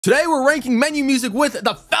Today we're ranking menu music with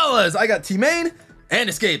the fellas. I got T-Main and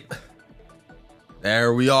Escape.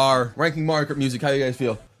 There we are, ranking Mario Kart music. How you guys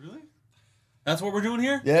feel? Really? That's what we're doing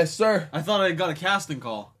here? Yes, sir. I thought I got a casting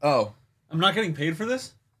call. Oh. I'm not getting paid for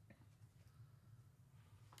this?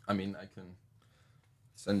 I mean, I can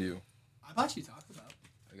send you. I thought you talked about.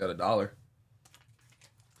 I got $1.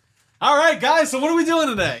 All right, guys, so what are we doing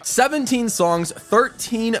today? 17 songs,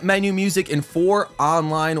 13 menu music, and 4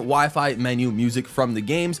 online Wi-Fi menu music from the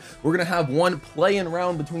games. We're gonna have one playing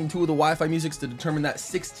around between 2 of the Wi-Fi musics to determine that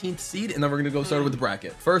 16th seed, and then we're gonna go start with the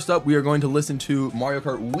bracket. First up, we are going to listen to Mario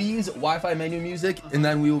Kart Wii's Wi-Fi menu music, and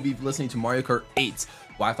then we will be listening to Mario Kart 8's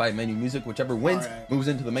Wi-Fi menu music. Whichever wins moves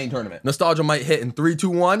into the main tournament. Nostalgia might hit in 3, 2,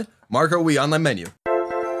 1. Mario Kart Wii online menu.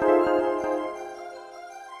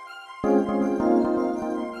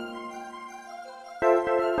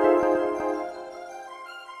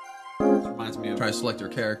 Try to select your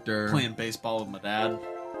character. Playing baseball with my dad.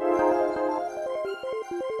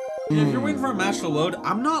 Yeah, if you're waiting for a match to load,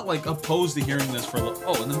 I'm not like opposed to hearing this for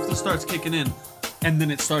oh, and then if this starts kicking in, and then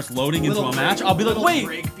it starts loading into a match, I'll be like,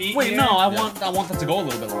 wait, no, I want that to go a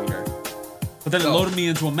little bit longer. But then it loaded me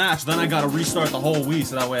into a match, then I gotta restart the whole Wii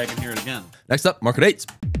so that way I can hear it again. Next up, Mario Kart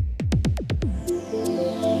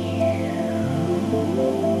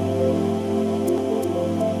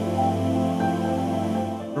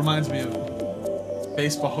 8. Reminds me of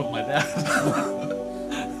baseball with my dad.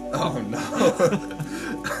 Oh no.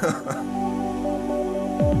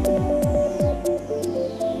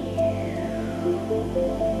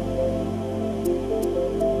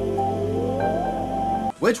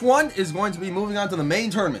 Which one is going to be moving on to the main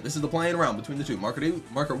tournament? This is the playing round between the two. Mario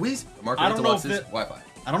Kart Wii's, Mario Kart Deluxe's Wi-Fi.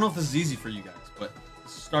 I don't know if this is easy for you guys, but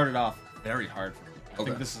this started off very hard for me.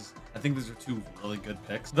 I think these are two really good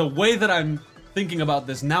picks. The way that I'm thinking about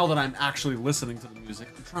this now that I'm actually listening to the music,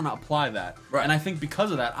 I'm trying to apply that. Right. And I think because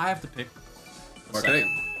of that, I have to pick Mario Kart 8.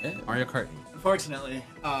 Yeah. Mario Kart. Unfortunately,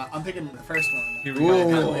 I'm picking the first one. Here we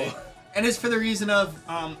go. And it's for the reason of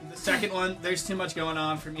the second one, there's too much going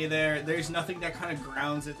on for me there. There's nothing that kind of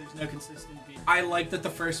grounds it. There's no consistent beat. I like that the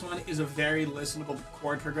first one is a very listenable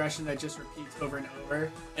chord progression that just repeats over and over.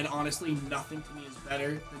 And honestly, nothing to me is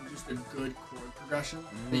better than just a good chord progression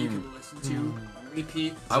that you can listen to on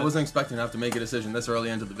repeat. I wasn't expecting to have to make a decision this early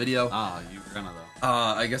into the video. Ah, you're gonna though.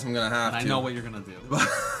 I guess I'm gonna have to. I know what you're gonna do.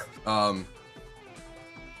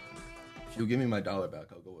 If you give me my $1 back,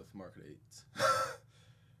 I'll go with Mario Kart 8.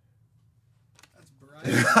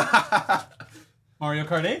 Mario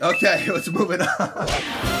Kart 8? Okay, let's move it on.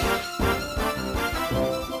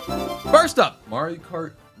 First up, Mario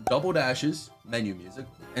Kart Double Dash's menu music,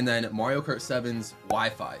 and then Mario Kart 7's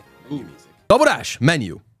Wi-Fi menu music. Double Dash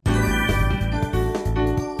menu.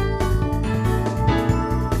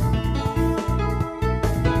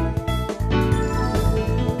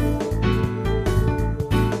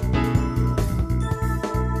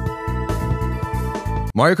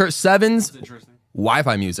 Mario Kart 7's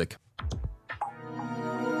Wi-Fi music.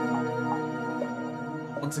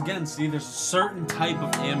 Once again, see, there's a certain type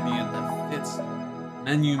of ambient that fits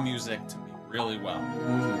menu music to me really well.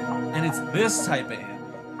 And it's this type of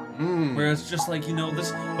ambient. Where it's just like, you know,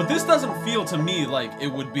 this, but this doesn't feel to me like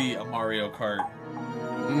it would be a Mario Kart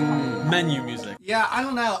menu music. Yeah, I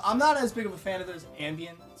don't know. I'm not as big of a fan of those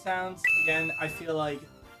ambient sounds. Again, I feel like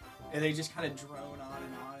they just kind of drone on and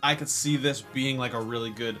on. I could see this being like a really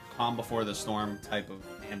good Calm Before the Storm type of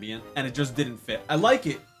ambient, and it just didn't fit. I like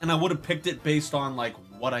it, and I would have picked it based on like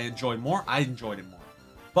what I enjoyed more. I enjoyed it more,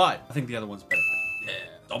 but I think the other one's better. Yeah,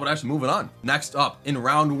 Double Dash moving on. Next up, in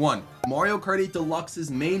round 1, Mario Kart 8 Deluxe's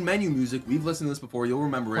main menu music, we've listened to this before, you'll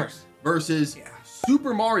remember it, versus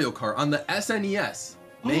Super Mario Kart on the SNES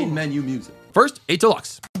main menu music. First, 8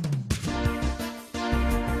 Deluxe.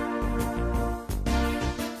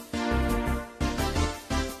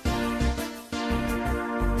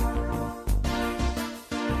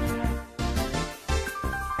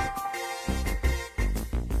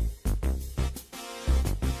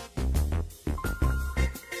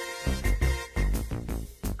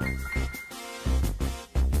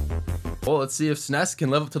 Well, let's see if SNES can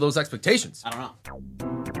live up to those expectations. I don't know.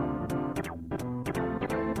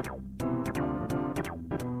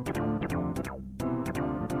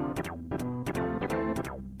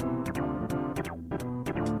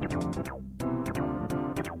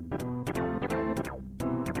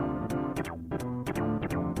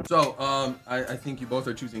 So, I think you both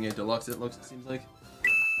are choosing 8 Deluxe. It seems like.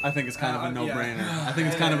 I think it's kind of a no-brainer. I think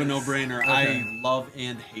it's kind of a no-brainer. Okay. I love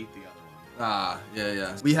and hate the other one. Ah,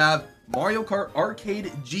 yeah. We have Mario Kart Arcade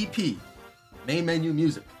GP main menu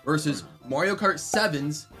music versus Mario Kart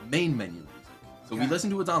 7's main menu music. So we listen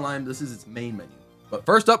to its online. This is its main menu. But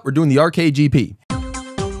first up, we're doing the arcade GP.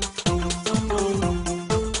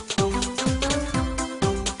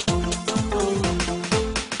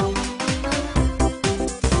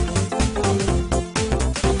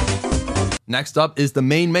 Next up is the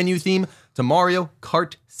main menu theme to Mario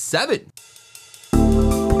Kart 7.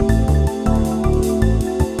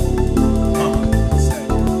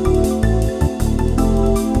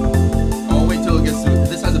 Oh, wait till it gets to it.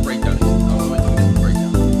 This has a breakdown. Oh, wait till it gets to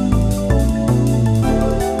breakdown.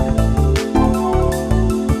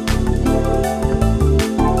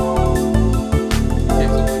 Okay,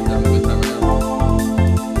 so he's having a good time right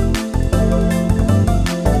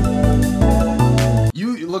now.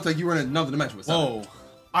 You looked like you were in another dimension with something. Whoa.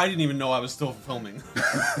 I didn't even know I was still filming.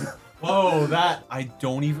 Whoa, that... I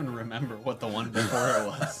don't even remember what the one before it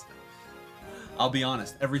was. I'll be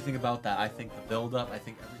honest, everything about that, I think the build-up, I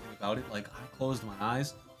think everything about it, like, I closed my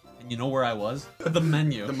eyes, and you know where I was? The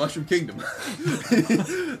menu. The Mushroom Kingdom.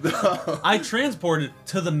 I transported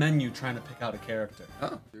to the menu trying to pick out a character.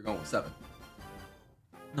 Oh, you're going with 7.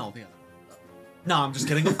 No, the other one. No, I'm just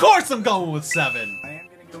kidding. Of course I'm going with 7. I am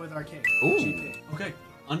gonna go with arcade. Ooh. GP. Okay,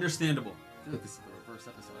 understandable. I feel like this is the reverse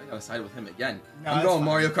episode. I gotta side with him again. No, I'm that's going fine.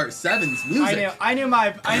 Mario Kart 7's music. I knew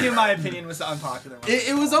my opinion was the unpopular one.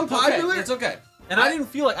 It was unpopular. Okay, it's okay. And I didn't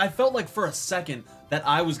feel like, I felt like for a second that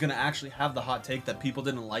I was gonna actually have the hot take that people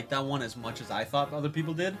didn't like that one as much as I thought other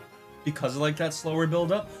people did because of like that slower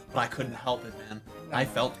build up, but I couldn't help it, man. I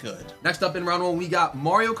felt good. Next up in round 1, we got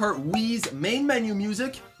Mario Kart Wii's main menu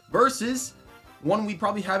music versus one we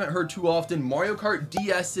probably haven't heard too often, Mario Kart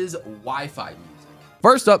DS's Wi-Fi music.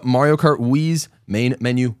 First up, Mario Kart Wii's main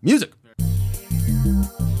menu music.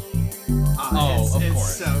 Oh, of it's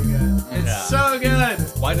course. so good. It's so good.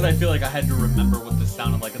 Why did I feel like I had to remember what this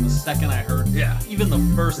sounded like? And the second I heard even the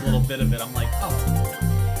first little bit of it, I'm like,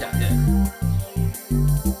 oh. Yeah.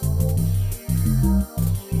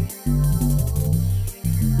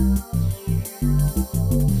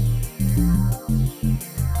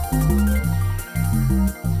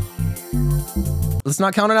 Let's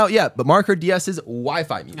not count it out yet, but Mario Kart DS's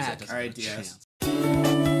Wi-Fi music. All right, DS.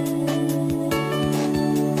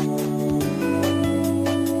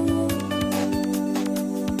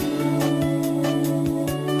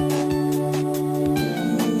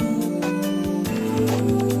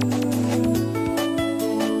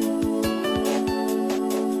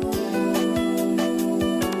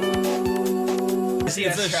 See,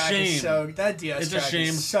 it's a shame. That DS It's a track shame.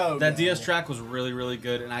 is so That good. DS track was really, really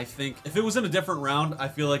good, and I think if it was in a different round, I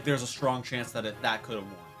feel like there's a strong chance that that could have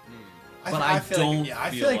won. But I feel don't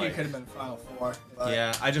like feel it like- could have been Final Four. But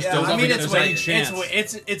Yeah, I just yeah, don't I mean, think it's there's any Wii. chance.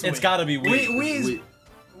 It's It's got to be Wii.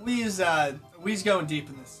 Wee's going deep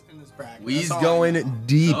in this bracket. We's That's all I going know.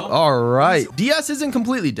 deep. Oh. All right. DS isn't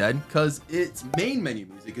completely dead because its main menu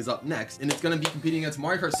music is up next, and it's going to be competing against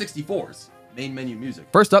Mario Kart 64's main menu music.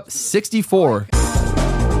 First up, 64.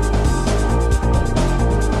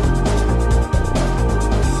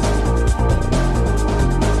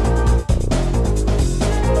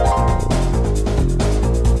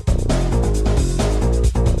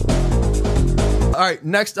 All right,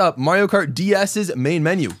 next up, Mario Kart DS's main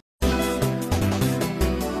menu.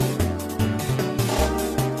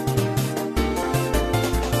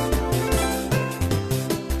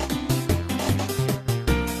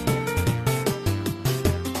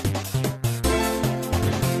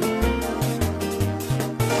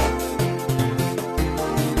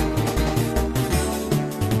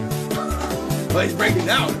 Oh, he's breaking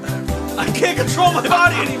down. I can't control my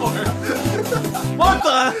body anymore. What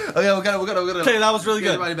the? Okay, we gotta. Okay, that was really Get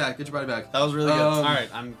good. your body back. Get your body back. That was really good. All right,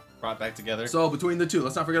 I'm brought back together. So between the two,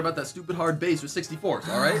 let's not forget about that stupid hard bass with 64s.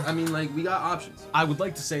 All right. I mean, like we got options. I would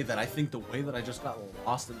like to say that I think the way that I just got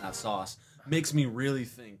lost in that sauce makes me really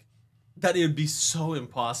think that it would be so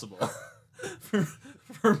impossible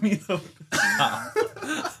for me to stop.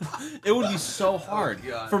 It would be so hard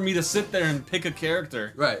God. for me to sit there and pick a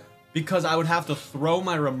character. Right. Because I would have to throw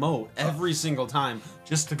my remote every single time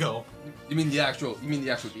just to go. You mean the actual? You mean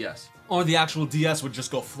the actual DS? Or the actual DS would just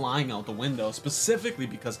go flying out the window, specifically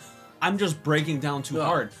because I'm just breaking down too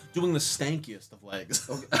hard, doing the stankiest of legs.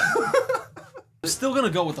 Okay. I'm still gonna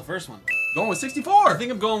go with the first one. Going with 64. I think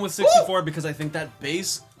I'm going with 64 because I think that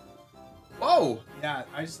bass. Whoa. Yeah,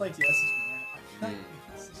 I just like DS's more. I feel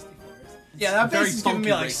like 64s. Yeah, that Very bass is giving me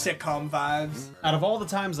funky like bass. sitcom vibes. Out of all the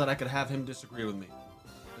times that I could have him disagree with me,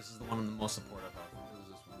 this is the one I'm the most supportive of.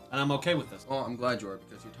 And I'm okay with this. Well, I'm glad you are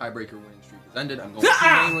because your tiebreaker winning streak is ended. I'm going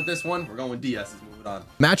to with this one. We're going with DS. Let's move it on.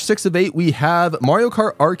 Match 6 of 8. We have Mario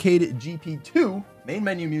Kart Arcade GP2 main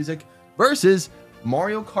menu music versus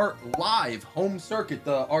Mario Kart Live Home Circuit,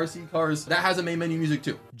 the RC cars that has a main menu music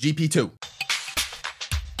too. GP2.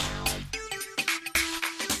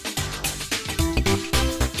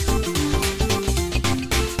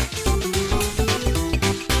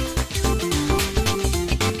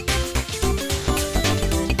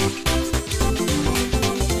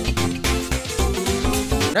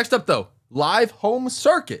 Next up though, live home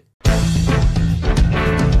circuit.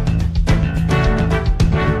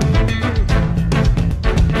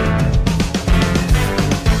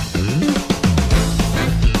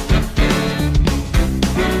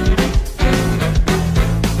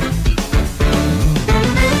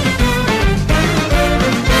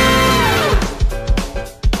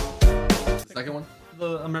 Second one?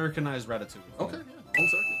 The Americanized Ratatouille. Okay, yeah, home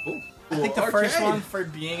circuit, cool. I think the Arcade. first one, for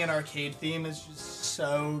being an arcade theme, is just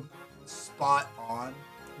so spot on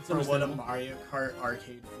for what a Mario Kart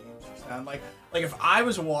arcade theme should sound like. Like, if I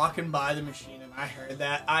was walking by the machine and I heard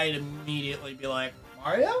that, I'd immediately be like,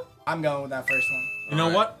 Mario? I'm going with that first one. You know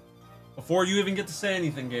what? Before you even get to say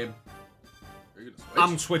anything, Gabe, Are you gonna switch?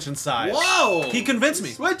 I'm switching sides. Whoa! He convinced me.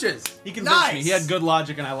 Switches. He convinced me. Nice. He had good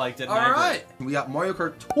logic, and I liked it. All right. We got Mario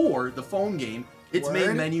Kart Tour, the phone game. Its main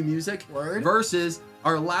Word. menu music Word. versus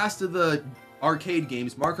our last of the arcade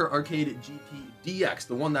games, Mario Kart Arcade GP DX,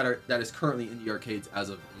 the one that is currently in the arcades as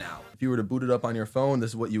of now. If you were to boot it up on your phone, this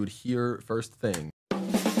is what you would hear first thing.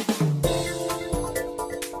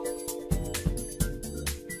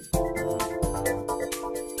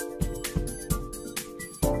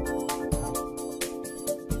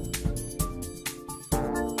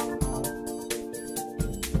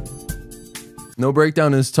 No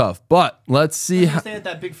breakdown is tough, but let's see how. They had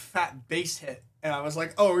that big fat bass hit, and I was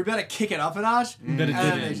like, "Oh, we better kick it up a notch." But it And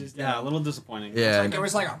then they didn't. just Yeah, a little disappointing. Yeah. Like, there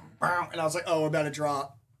was like a bow, and I was like, "Oh, we're about to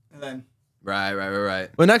drop," and then Right.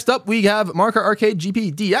 Well, next up, we have Mario Kart Arcade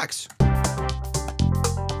GP DX.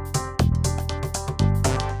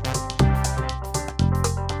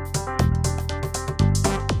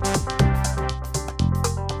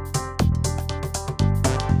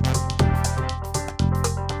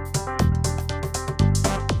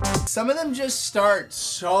 some of them just start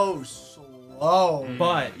so slow.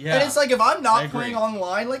 But yeah, And it's like, if I'm I not agree. playing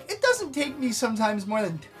online, like, it doesn't take me sometimes more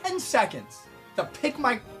than 10 seconds to pick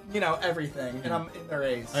my, everything, and I'm in the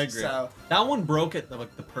race. I agree. So, That one broke at the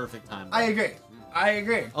perfect time. I agree.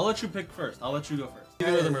 I'll let you pick first. I'll let you go first.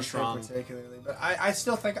 Either of them are strong. Particularly, but I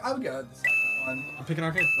still think I would go with the second one. I'm picking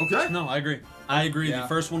arcade. Okay. No, I agree. I agree. Yeah. The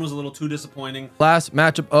first one was a little too disappointing. Last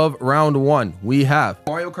matchup of round one, we have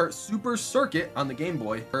Mario Kart Super Circuit on the Game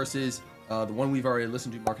Boy versus the one we've already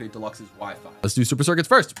listened to, Mario Kart 8 Deluxe's Wi-Fi. Let's do Super Circuits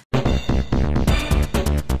first.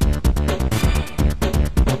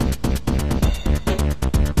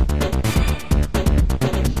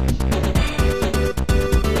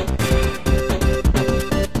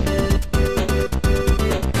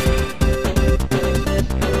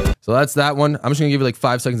 So that's that one. I'm just gonna give you like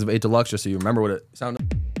 5 seconds of 8 Deluxe just so you remember what it sounded.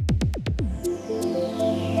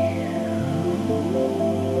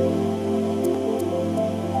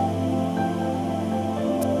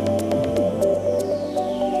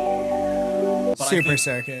 But I Super think-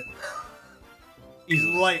 Circuit.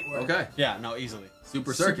 Easily. Light work. Okay. Yeah, no, easily.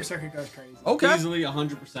 Super Super Circuit. Circuit goes crazy. Okay. Easily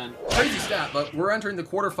 100%. Crazy stat, but we're entering the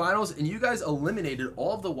quarterfinals, and you guys eliminated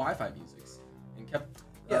all of the Wi-Fi musics and kept.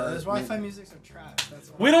 Yeah, those Wi-Fi musics are trash. That's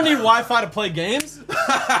why. We don't need Wi-Fi to play games. We're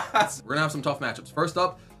gonna have some tough matchups. First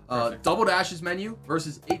up, Double Dash's menu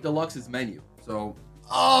versus 8 Deluxe's menu. So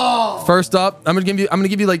Oh! first up, I'm gonna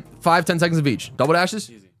give you like 5-10 seconds of each. Double Dashes.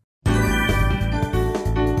 Easy.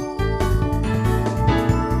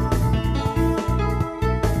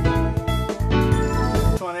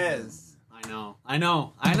 This one is. I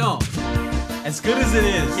know. As good as it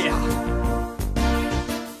is. Yeah.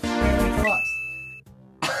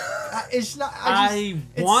 It's not. I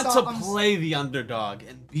want to I'm- play the underdog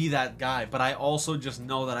and be that guy, but I also just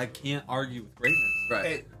know that I can't argue with greatness.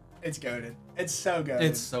 Right. It's goated. It's so goated.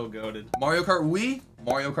 It's so goated. Mario Kart Wii,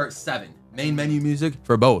 Mario Kart 7. Main menu music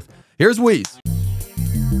for both. Here's Wii's.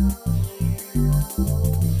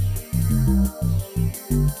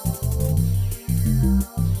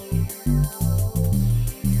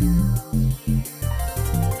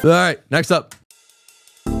 All right, next up.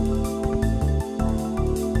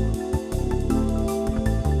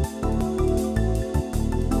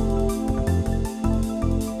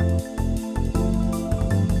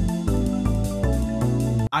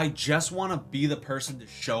 I just want to be the person to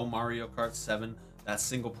show Mario Kart 7 that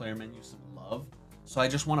single player menu some love. So I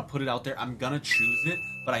just want to put it out there. I'm going to choose it,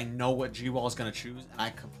 but I know what GWall is going to choose, and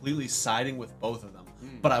I'm completely siding with both of them.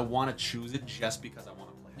 But I want to choose it just because I want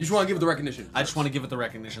to play it. You just want to give it the recognition. I just want to give it the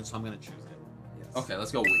recognition, so I'm going to choose it. Okay,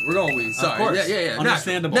 let's go Wii. We're going Wii. Sorry. course. Yeah.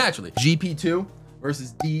 Understandable. Naturally. GP2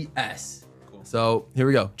 versus DS. Cool. So here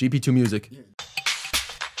we go. GP2 music.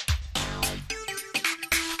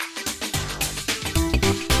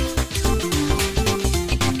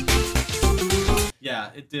 Yeah,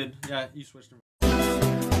 it did. Yeah, you switched them.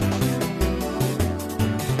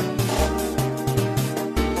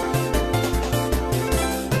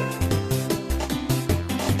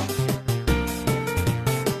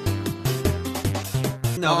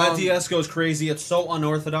 No, that DS goes crazy. It's so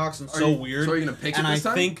unorthodox and so weird. So are you gonna pick it and this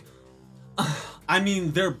time? I think, I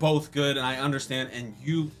mean, they're both good, and I understand. And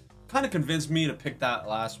you kind of convinced me to pick that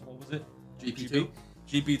last. What was it? GP2.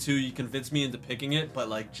 GP2. You convinced me into picking it, but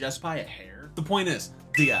like just by a hair. The point is,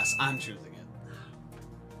 DS. I'm choosing it.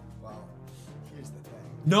 Well, here's the thing.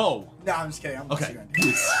 No. No, I'm just kidding. I'm Okay. going to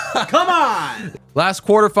do this. Come on. Last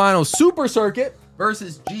quarterfinal, Super Circuit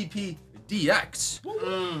versus GPDX.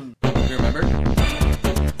 You remember?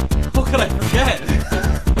 How could I forget?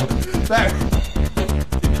 Fair.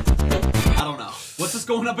 I don't know. What's this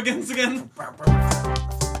going up against again?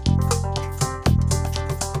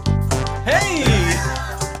 Hey!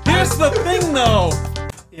 Here's the thing, though.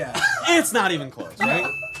 Yeah. It's not even close,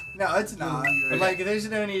 right? No, it's not. Like, there's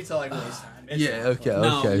no need to like waste time. It's Yeah, not okay, close.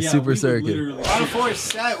 No, okay. yeah, Super we would Circuit. literally- Final four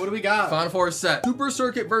set. What do we got? Final four set. Super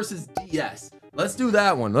Circuit versus DS. Let's do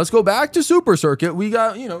that one. Let's go back to Super Circuit. We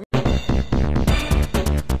got, you know.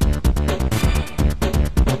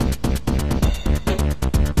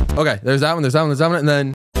 Okay, there's that one, there's that one, there's that one, and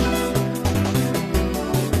then.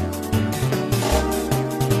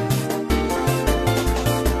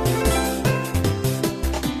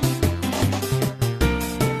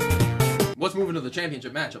 What's moving to the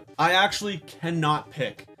championship matchup? I actually cannot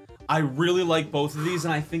pick. I really like both of these,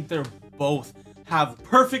 and I think they're both have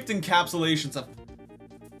perfect encapsulations of.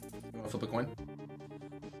 You want to flip a coin?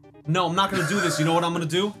 No, I'm not gonna do this. You know what I'm gonna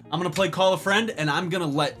do? I'm gonna play Call a Friend, and I'm gonna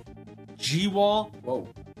let GWall Whoa.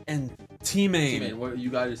 and T-Main T-Main, what, you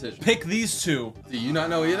got a decision. pick these two. Do you not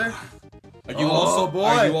know either? Are you Oh, also boy.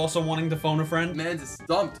 Are you also wanting to phone a friend? Man's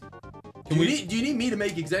stumped. Do you need me to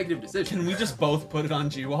make executive decisions? Can we just both put it on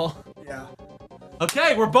GWall? Yeah.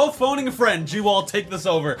 Okay, we're both phoning a friend. GWall, take this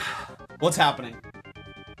over. What's happening?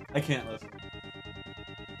 I can't listen.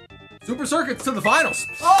 Super Circuits to the finals.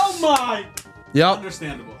 Oh my! Yep.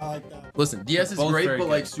 Understandable. I like that. Listen, DS is Both great, very but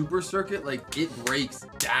good. like Super Circuit, like it breaks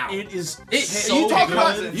down. It is So so you talk good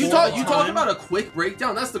about you for talk the you talk time. about a quick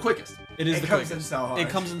breakdown. That's the quickest. It is It the comes quickest. in so hard. It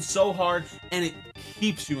comes in so hard, and it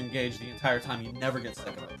keeps you engaged the entire time. You never get sick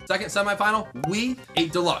of it. Second semifinal, Wii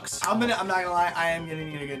 8 Deluxe. I'm not gonna lie, I am gonna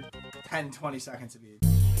need a good 10-20 seconds of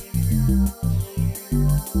each.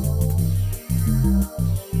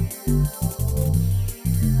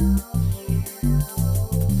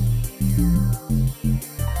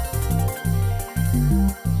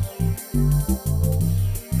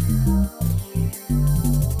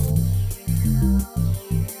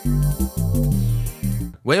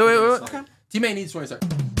 Wait. Okay. T-Main needs 20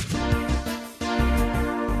 seconds.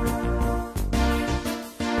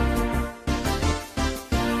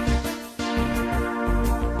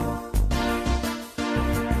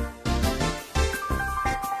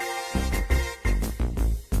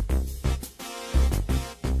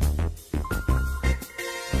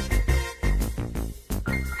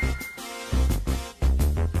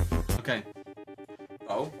 Okay.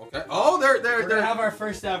 Oh, okay. Oh, We're they're gonna have our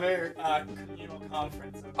first ever communal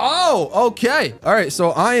conference. Okay? Oh, okay. All right,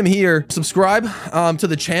 so I am here. Subscribe to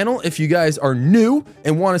the channel if you guys are new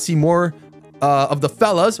and want to see more of the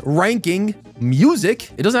fellas ranking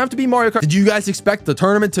music. It doesn't have to be Mario Kart. Did you guys expect the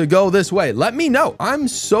tournament to go this way? Let me know. I'm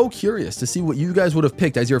so curious to see what you guys would have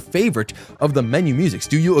picked as your favorite of the menu musics.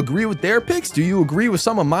 Do you agree with their picks? Do you agree with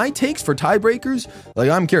some of my takes for tiebreakers?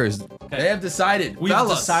 Like, I'm curious. They have decided. We've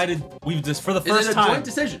fellas, decided. We've just for the is first it a time. joint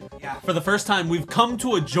decision? Yeah. For the first time, we've come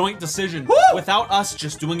to a joint decision Woo! without us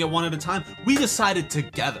just doing it one at a time. We decided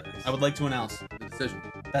together. I would like to announce The decision.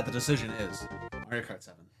 that the decision is Mario Kart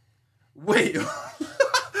 7. Wait.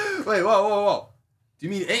 Wait, whoa. Do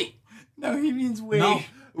you mean 8? No, he means we. No.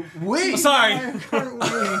 Wait. Sorry. All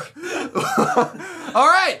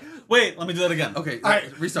right. Wait, let me do that again. Okay. All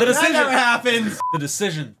right, Restart. The That decision never happens. The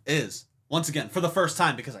decision is, once again, for the first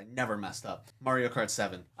time, because I never messed up, Mario Kart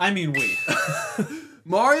 7. I mean, we.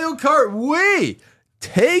 Mario Kart Wii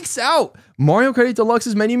takes out Mario Kart 8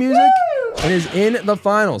 Deluxe's menu music and is in the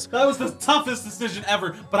finals. That was the toughest decision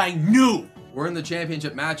ever, but I knew. We're in the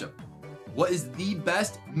championship matchup. What is the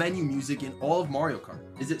best menu music in all of Mario Kart?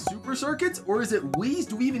 Is it Super Circuits or is it Wii's?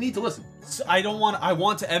 Do we even need to listen? I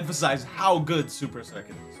want to emphasize how good Super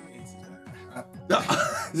Circuit is.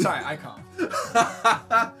 Sorry, I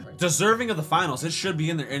can't. Deserving of the finals, it should be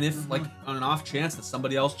in there. And if, like, on an off chance that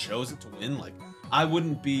somebody else chose it to win, like, I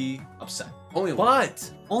wouldn't be upset. Only a little.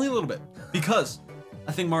 But only a little bit. Because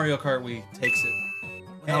I think Mario Kart Wii takes it.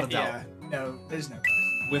 Without a doubt. Yeah, no, there's no question.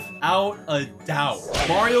 Without a doubt.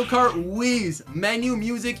 Mario Kart Wii's menu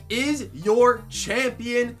music is your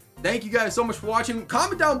champion. Thank you guys so much for watching.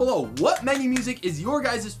 Comment down below what menu music is your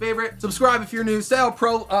guys' favorite. Subscribe if you're new.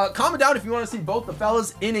 GWallPro. Comment down if you want to see both the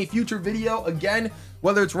fellas in a future video. Again,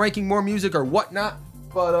 whether it's ranking more music or whatnot.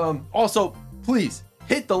 But also, please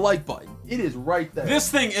hit the like button. It is right there. This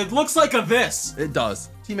thing, it looks like a this. It does.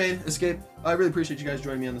 T-Main, Escape, I really appreciate you guys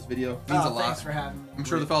joining me on this video. It means a lot. Thanks for having me. I'm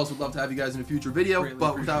sure the fellas would love to have you guys in a future video. Really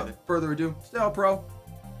but without further ado, stay all pro.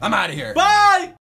 I'm out of here. Bye!